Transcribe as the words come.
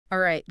All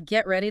right,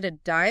 get ready to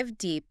dive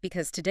deep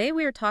because today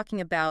we are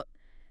talking about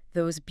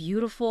those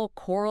beautiful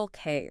coral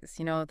cays,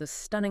 the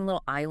stunning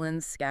little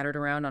islands scattered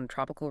around on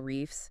tropical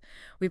reefs.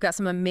 We've got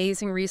some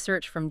amazing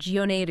research from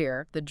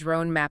GeoNadir, the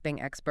drone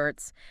mapping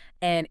experts,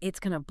 and it's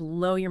going to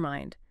blow your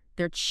mind.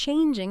 They're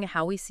changing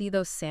how we see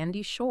those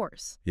sandy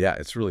shores. Yeah,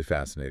 it's really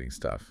fascinating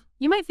stuff.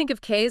 You might think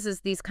of cays as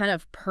these kind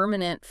of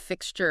permanent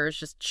fixtures,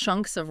 just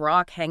chunks of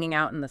rock hanging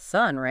out in the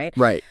sun, right?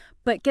 Right.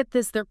 But get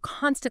this, they're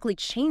constantly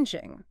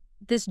changing.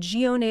 This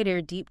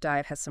GeoNadir deep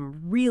dive has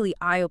some really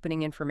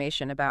eye-opening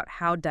information about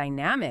how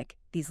dynamic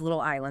these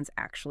little islands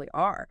actually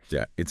are.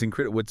 Yeah, it's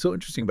incredible. What's so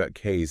interesting about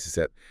cays is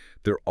that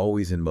they're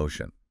always in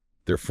motion.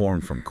 They're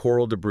formed from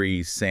coral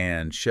debris,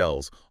 sand,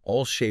 shells,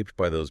 all shaped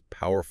by those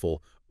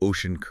powerful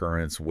ocean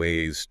currents,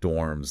 waves,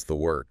 storms, the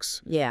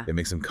works. Yeah. It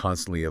makes them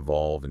constantly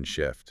evolve and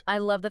shift. I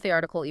love that the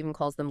article even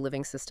calls them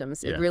living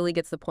systems. It really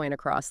gets the point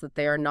across that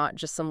they are not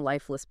just some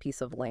lifeless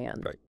piece of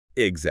land. Right.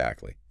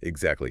 Exactly.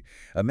 Exactly.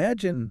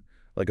 Imagine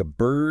like a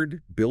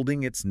bird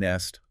building its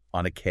nest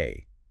on a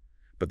cay,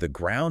 but the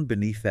ground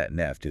beneath that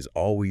nest is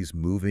always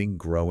moving,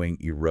 growing,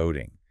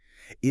 eroding.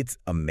 It's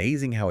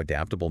amazing how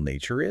adaptable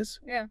nature is,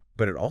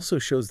 but it also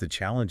shows the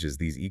challenges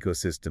these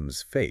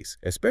ecosystems face,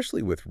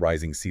 especially with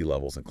rising sea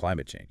levels and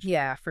climate change.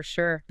 Yeah, for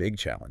sure. Big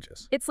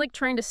challenges. It's like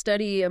trying to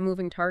study a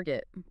moving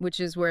target, which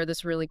is where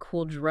this really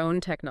cool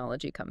drone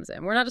technology comes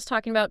in. We're not just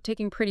talking about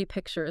taking pretty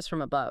pictures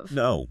from above.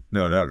 No,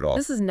 not at all.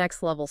 This is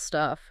next level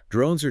stuff.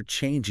 Drones are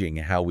changing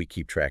how we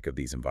keep track of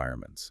these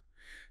environments.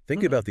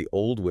 Think about the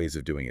old ways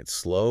of doing it.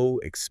 Slow,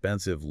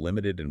 expensive,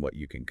 limited in what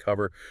you can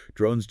cover.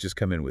 Drones just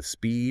come in with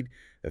speed,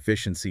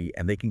 efficiency,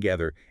 and they can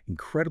gather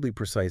incredibly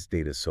precise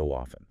data so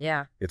often.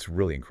 Yeah. It's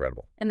really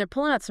incredible. And they're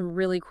pulling out some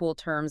really cool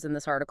terms in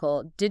this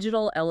article: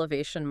 digital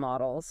elevation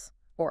models,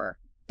 or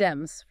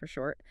DEMS for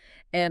short,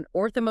 and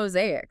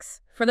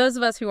orthomosaics. For those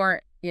of us who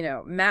aren't,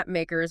 map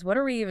makers, what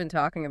are we even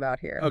talking about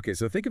here? Okay,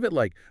 so think of it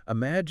like,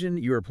 imagine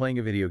you are playing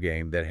a video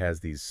game that has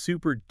these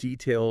super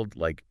detailed,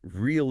 like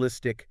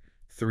realistic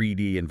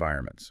 3D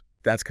environments.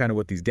 That's kind of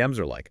what these DEMS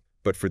are like,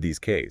 but for these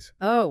cays.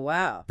 Oh,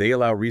 wow. They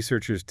allow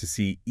researchers to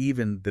see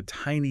even the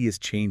tiniest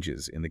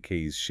changes in the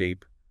cay's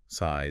shape,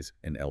 size,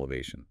 and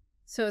elevation.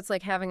 So it's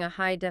like having a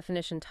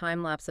high-definition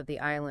time-lapse of the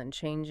island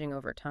changing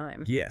over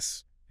time.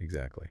 Yes,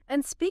 exactly.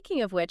 And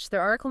speaking of which,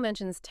 their article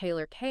mentions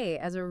Taylor Cay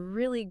as a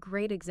really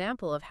great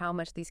example of how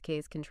much these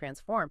cays can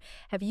transform.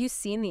 Have you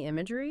seen the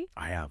imagery?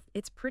 I have.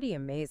 It's pretty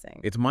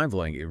amazing. It's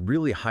mind-blowing. It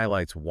really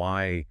highlights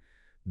why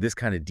this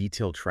kind of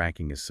detailed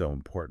tracking is so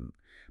important.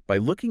 By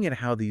looking at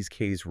how these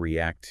cays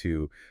react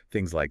to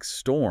things like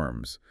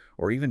storms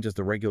or even just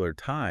the regular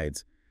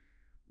tides,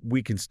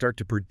 we can start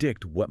to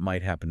predict what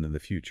might happen in the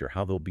future,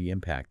 how they'll be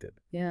impacted.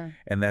 Yeah.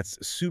 And that's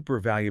super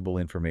valuable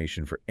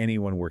information for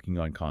anyone working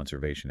on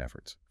conservation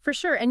efforts. For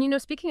sure.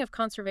 And speaking of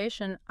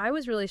conservation, I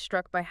was really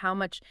struck by how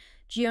much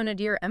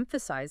GeoNadir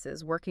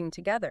emphasizes working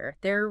together.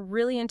 They're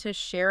really into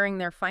sharing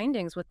their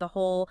findings with the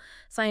whole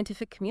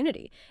scientific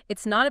community.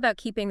 It's not about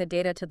keeping the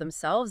data to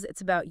themselves,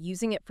 it's about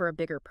using it for a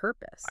bigger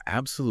purpose.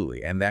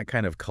 Absolutely. And that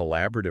kind of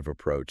collaborative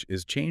approach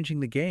is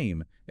changing the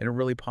game in a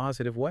really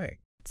positive way.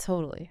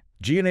 Totally.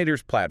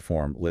 GeoNadir's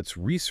platform lets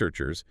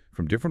researchers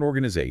from different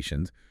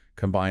organizations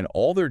combine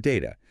all their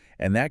data,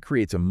 and that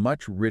creates a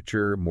much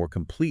richer, more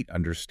complete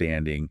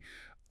understanding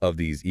of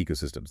these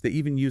ecosystems. They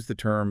even use the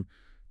term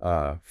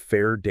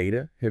fair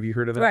data. Have you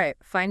heard of that? Right.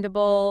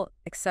 Findable,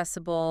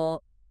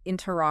 accessible,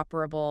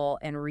 interoperable,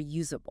 and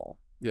reusable.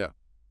 Yeah.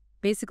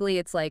 Basically,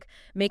 it's like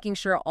making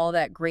sure all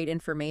that great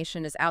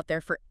information is out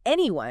there for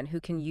anyone who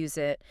can use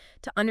it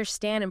to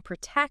understand and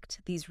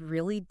protect these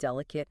really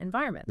delicate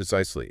environments.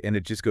 Precisely. And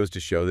it just goes to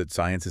show that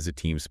science is a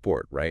team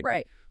sport, right?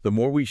 Right. The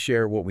more we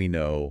share what we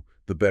know,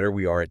 the better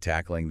we are at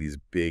tackling these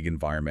big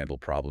environmental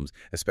problems,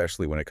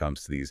 especially when it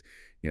comes to these,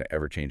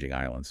 ever-changing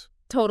islands.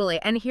 Totally.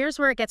 And here's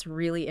where it gets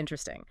really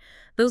interesting.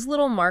 Those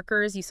little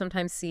markers you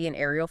sometimes see in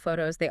aerial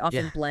photos, they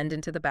often blend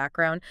into the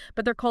background,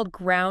 but they're called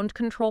ground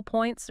control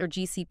points, or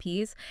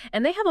GCPs,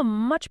 and they have a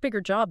much bigger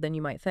job than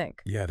you might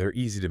think. Yeah, they're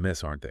easy to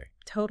miss, aren't they?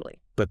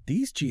 Totally. But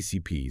these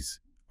GCPs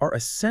are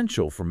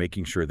essential for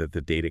making sure that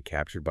the data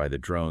captured by the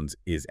drones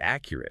is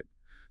accurate,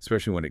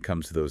 especially when it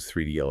comes to those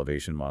 3D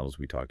elevation models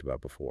we talked about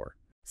before.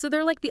 So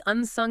they're like the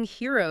unsung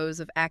heroes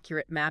of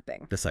accurate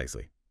mapping.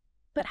 Precisely.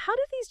 But how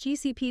do these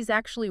GCPs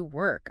actually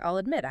work? I'll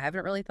admit, I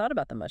haven't really thought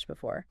about them much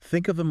before.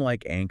 Think of them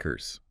like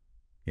anchors.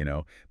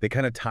 They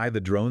kind of tie the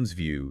drone's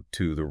view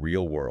to the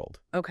real world.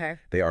 Okay.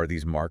 They are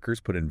these markers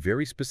put in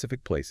very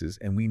specific places,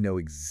 and we know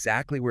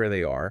exactly where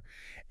they are.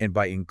 And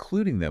by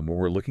including them when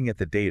we're looking at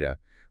the data,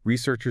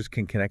 researchers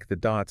can connect the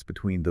dots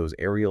between those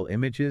aerial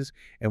images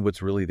and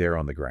what's really there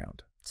on the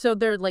ground. So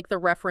they're like the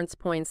reference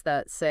points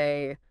that,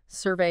 say,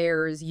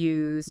 surveyors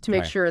use to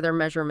make sure their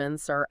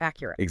measurements are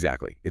accurate.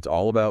 Exactly. It's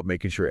all about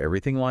making sure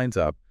everything lines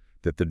up,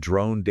 that the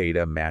drone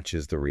data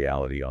matches the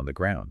reality on the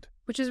ground.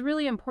 Which is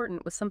really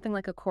important with something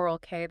like a coral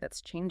cay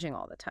that's changing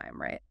all the time,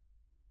 right?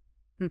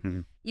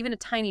 Even a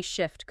tiny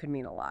shift could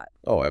mean a lot.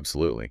 Oh,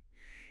 absolutely.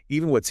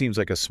 Even what seems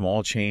like a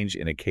small change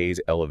in a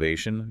cay's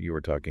elevation, you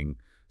were talking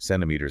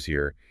centimeters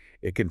here,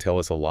 it can tell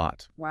us a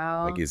lot. Like,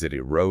 Wow. is it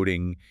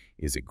eroding?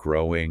 Is it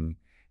growing?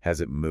 Has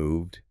it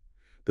moved?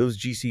 Those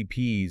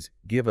GCPs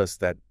give us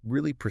that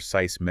really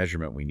precise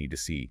measurement we need to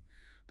see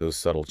those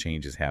subtle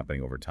changes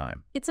happening over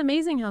time. It's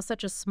amazing how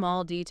such a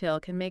small detail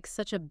can make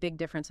such a big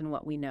difference in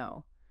what we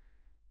know.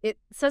 It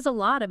says a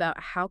lot about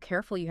how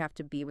careful you have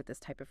to be with this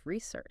type of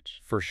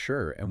research. For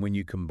sure. And when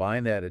you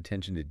combine that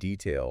attention to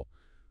detail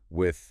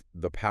with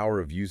the power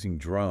of using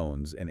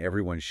drones and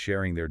everyone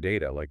sharing their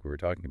data like we were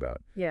talking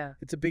about, Yeah.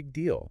 it's a big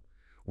deal.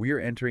 We are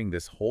entering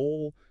this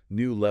whole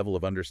new level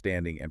of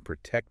understanding and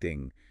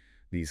protecting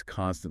these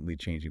constantly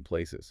changing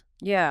places.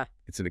 Yeah.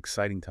 It's an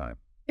exciting time.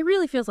 It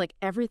really feels like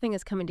everything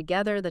is coming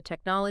together, the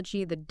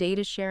technology, the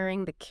data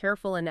sharing, the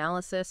careful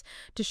analysis,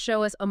 to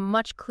show us a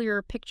much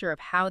clearer picture of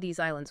how these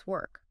islands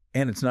work.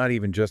 And it's not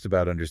even just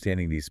about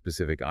understanding these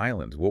specific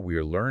islands. What we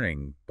are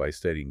learning by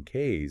studying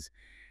cays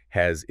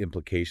has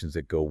implications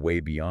that go way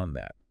beyond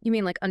that. You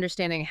mean like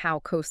understanding how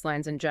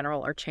coastlines in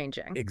general are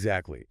changing?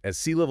 Exactly. As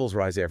sea levels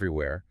rise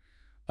everywhere,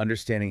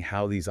 understanding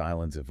how these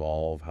islands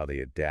evolve, how they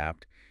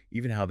adapt,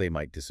 even how they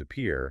might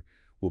disappear,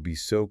 will be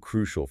so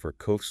crucial for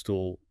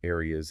coastal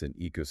areas and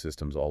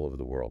ecosystems all over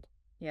the world.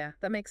 Yeah,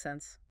 that makes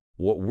sense.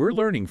 What we're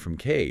learning from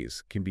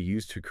cays can be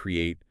used to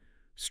create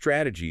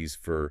strategies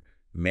for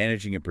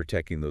managing and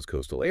protecting those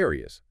coastal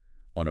areas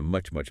on a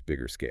much, much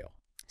bigger scale.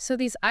 So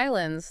these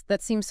islands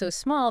that seem so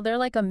small, they're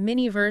like a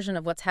mini version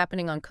of what's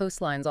happening on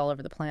coastlines all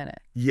over the planet.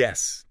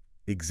 Yes,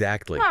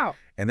 exactly. Wow.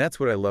 And that's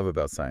what I love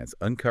about science,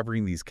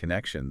 uncovering these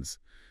connections,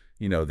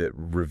 that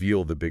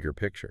reveal the bigger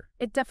picture.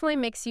 It definitely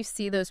makes you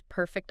see those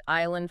perfect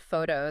island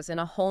photos in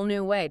a whole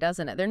new way,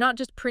 doesn't it? They're not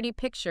just pretty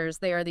pictures.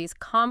 They are these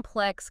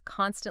complex,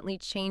 constantly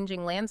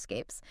changing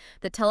landscapes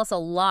that tell us a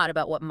lot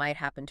about what might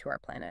happen to our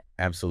planet.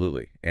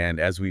 Absolutely. And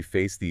as we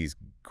face these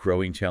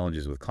growing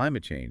challenges with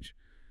climate change,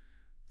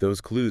 those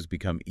clues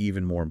become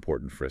even more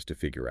important for us to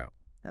figure out.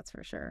 That's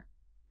for sure.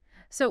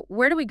 So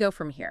where do we go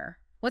from here?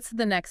 What's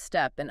the next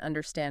step in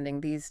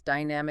understanding these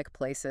dynamic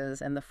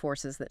places and the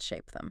forces that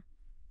shape them?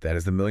 That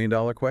is the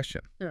million-dollar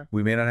question. Yeah.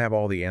 We may not have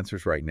all the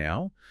answers right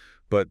now,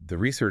 but the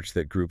research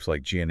that groups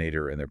like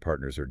Geonator and their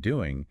partners are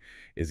doing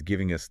is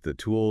giving us the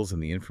tools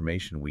and the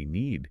information we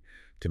need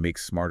to make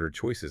smarter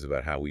choices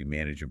about how we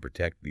manage and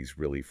protect these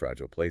really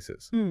fragile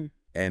places.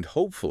 And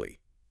hopefully,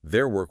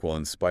 their work will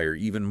inspire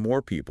even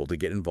more people to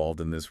get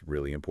involved in this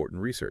really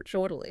important research.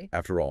 Totally.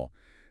 After all,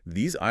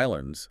 these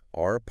islands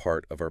are a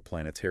part of our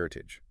planet's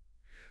heritage.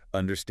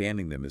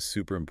 Understanding them is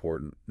super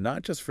important,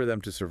 not just for them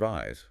to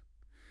survive,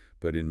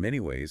 but in many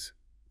ways,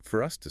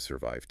 for us to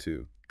survive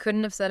too.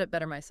 Couldn't have said it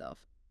better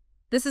myself.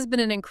 This has been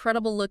an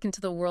incredible look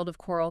into the world of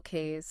coral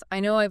cays. I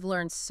know I've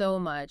learned so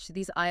much.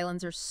 These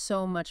islands are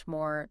so much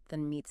more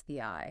than meets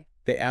the eye.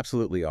 They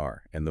absolutely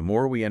are. And the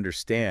more we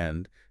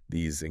understand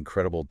these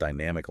incredible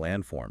dynamic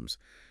landforms,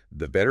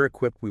 the better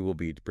equipped we will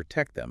be to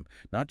protect them,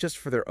 not just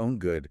for their own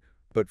good,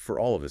 but for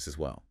all of us as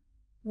well.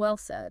 Well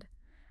said.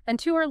 And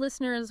to our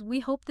listeners, we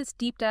hope this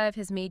deep dive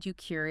has made you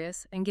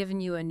curious and given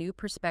you a new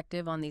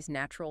perspective on these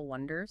natural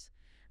wonders.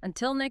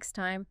 Until next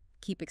time,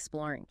 keep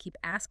exploring, keep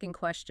asking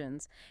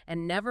questions,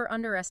 and never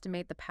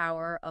underestimate the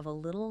power of a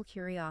little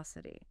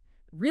curiosity.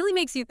 Really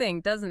makes you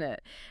think, doesn't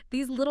it?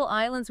 These little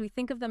islands, we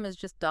think of them as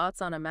just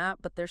dots on a map,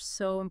 but they're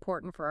so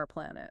important for our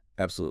planet.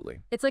 Absolutely.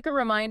 It's like a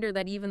reminder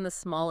that even the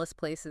smallest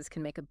places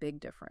can make a big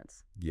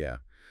difference. Yeah.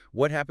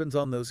 What happens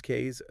on those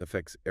cays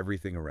affects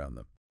everything around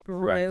them.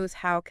 Knows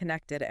how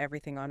connected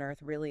everything on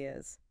Earth really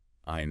is.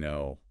 I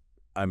know.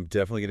 I'm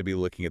definitely going to be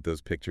looking at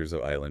those pictures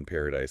of island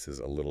paradises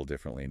a little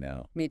differently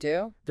now. Me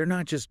too. They're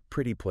not just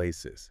pretty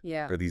places.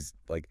 Yeah. They're these,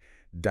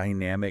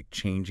 dynamic,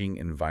 changing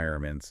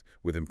environments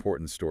with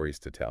important stories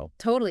to tell.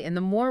 Totally. And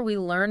the more we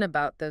learn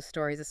about those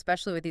stories,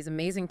 especially with these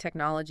amazing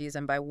technologies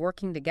and by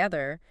working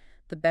together,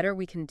 the better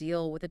we can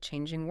deal with a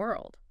changing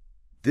world.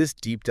 This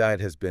deep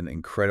dive has been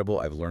incredible.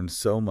 I've learned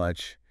so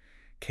much.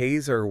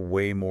 Cays are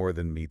way more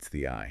than meets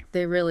the eye.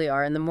 They really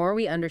are. And the more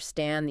we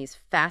understand these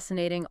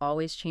fascinating,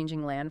 always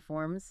changing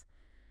landforms,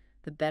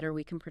 the better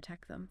we can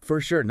protect them.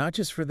 For sure, not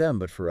just for them,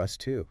 but for us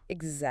too.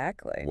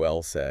 Exactly.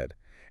 Well said.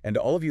 And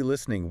to all of you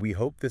listening, we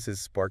hope this has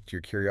sparked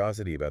your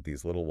curiosity about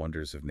these little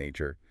wonders of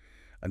nature.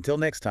 Until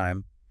next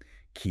time,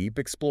 keep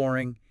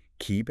exploring,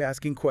 keep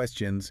asking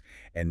questions,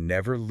 and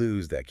never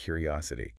lose that curiosity.